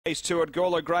Race-2 at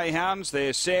Gawler Greyhounds.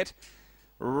 They're set.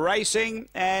 Racing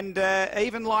and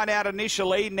even line out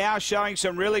initially, now showing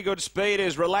some really good speed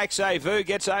as Relax-A-Vu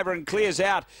gets over and clears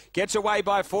out, gets away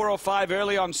by 4 or 5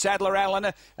 early on Saddler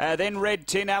Allen, then Red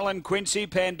Tin, Alan Quincy,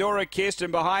 Pandora Kissed,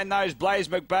 and behind those Blaze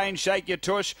McBain, Shake Your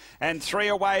Tush, and 3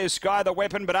 away is Sky the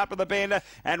Weapon, but up at the bend,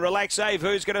 and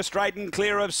Relax-A-Vu's going to straighten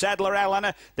clear of Saddler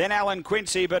Allen, then Alan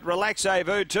Quincy, but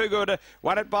Relax-A-Vu too good,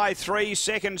 won it by 3,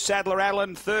 second Saddler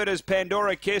Allen, third is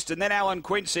Pandora Kissed, and then Alan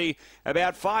Quincy,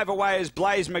 about 5 away is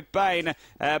Blaze McBain,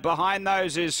 behind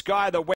those is Sky the Weapon.